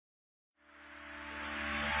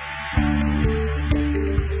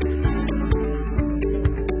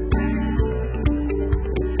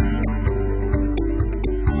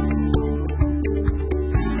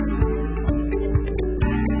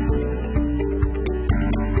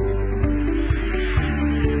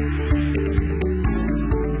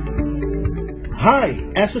Hi,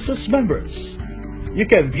 SSS members! You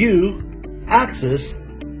can view, access,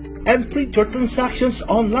 and print your transactions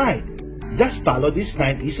online. Just follow these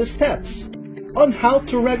 9 easy steps on how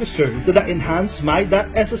to register to the enhanced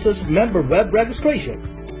MySss member web registration.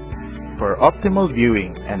 For optimal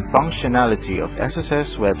viewing and functionality of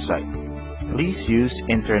SSS website, please use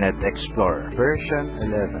Internet Explorer version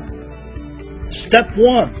 11. Step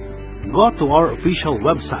 1. Go to our official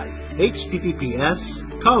website,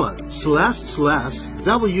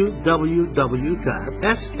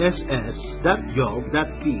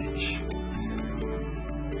 https://www.sss.gov.ph.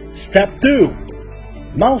 Step 2.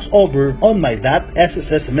 Mouse over on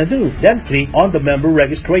My.SSS menu, then click on the member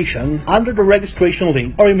registration under the registration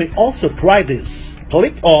link, or you may also try this.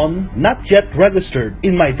 Click on Not Yet Registered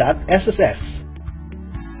in My.SSS.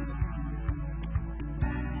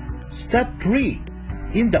 Step 3.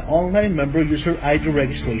 In the online member user ID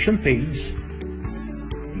registration page,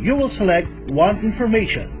 you will select one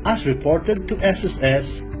information as reported to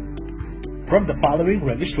SSS from the following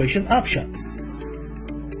registration option.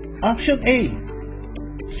 Option A,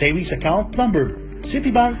 Savings Account Number,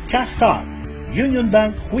 Citibank Cash Card, Union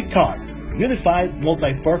Bank Quick Card, Unified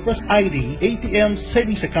Multi-Purpose ID, ATM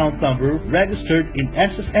Savings Account Number registered in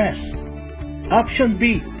SSS. Option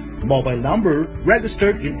B, Mobile Number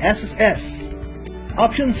registered in SSS.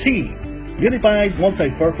 Option C, Unified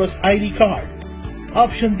Multi-Purpose ID Card.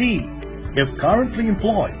 Option D, if currently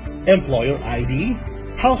employed, Employer ID,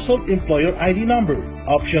 Household Employer ID Number.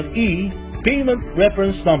 Option E, Payment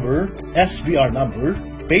Reference Number, SBR Number,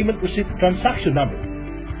 Payment Receipt Transaction Number.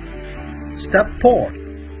 Step 4.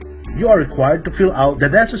 You are required to fill out the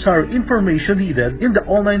necessary information needed in the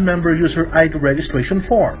online member user ID registration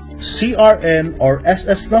form. CRN or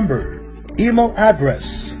SS number, email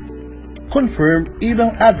address, confirm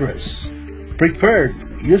email address, preferred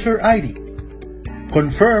user ID,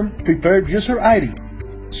 confirm preferred user ID,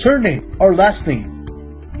 surname or last name,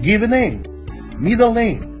 given name, middle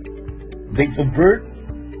name, date of birth,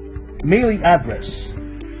 mailing address.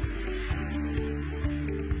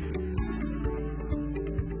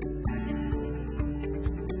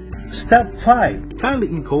 Step 5. Kindly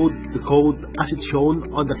encode the code as it's shown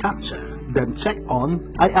on the CAPTCHA. Then check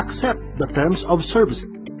on I accept the terms of service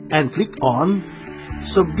and click on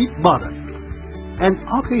Submit button and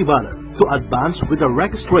OK button to advance with the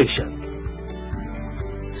registration.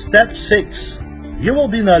 Step 6. You will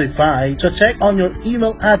be notified to check on your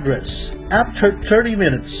email address after 30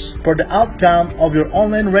 minutes for the outcome of your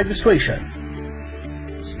online registration.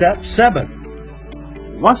 Step 7.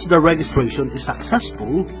 Once the registration is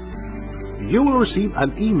successful, you will receive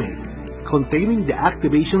an email containing the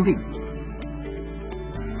activation link.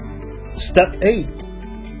 Step 8.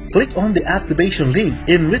 Click on the activation link,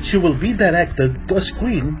 in which you will be directed to a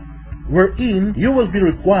screen wherein you will be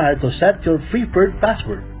required to set your preferred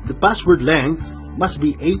password. The password length must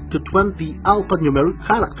be 8 to 20 alphanumeric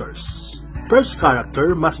characters. First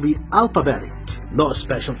character must be alphabetic, no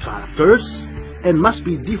special characters, and must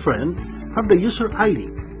be different from the user ID.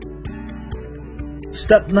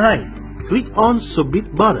 Step 9. Click on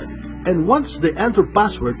Submit button, and once the enter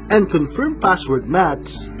password and confirm password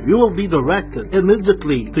match, you will be directed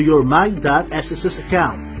immediately to your My.SSS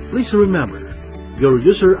account. Please remember your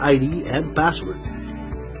user ID and password.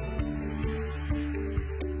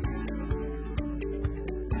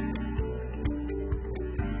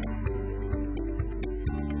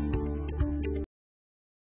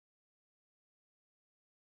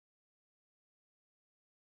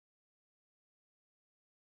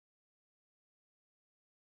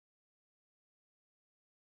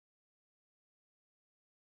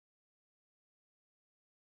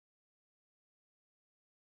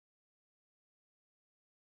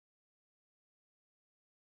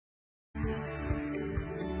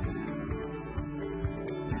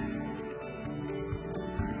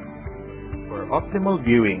 For optimal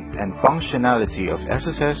viewing and functionality of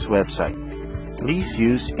SSS website, please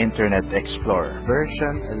use Internet Explorer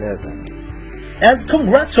version 11. And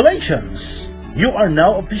congratulations! You are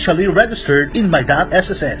now officially registered in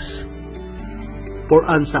My.SSS. For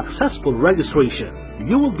unsuccessful registration,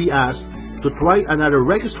 you will be asked to try another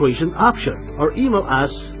registration option or email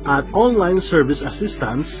us at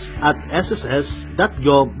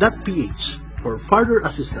onlineserviceassistance@sss.gov.ph for further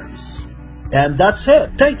assistance. And that's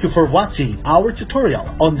it. Thank you for watching our tutorial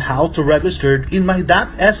on how to register in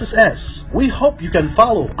My.SSS. We hope you can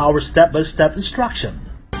follow our step-by-step instruction.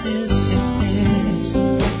 SSS,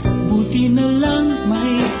 buti na lang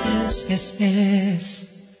may SSS.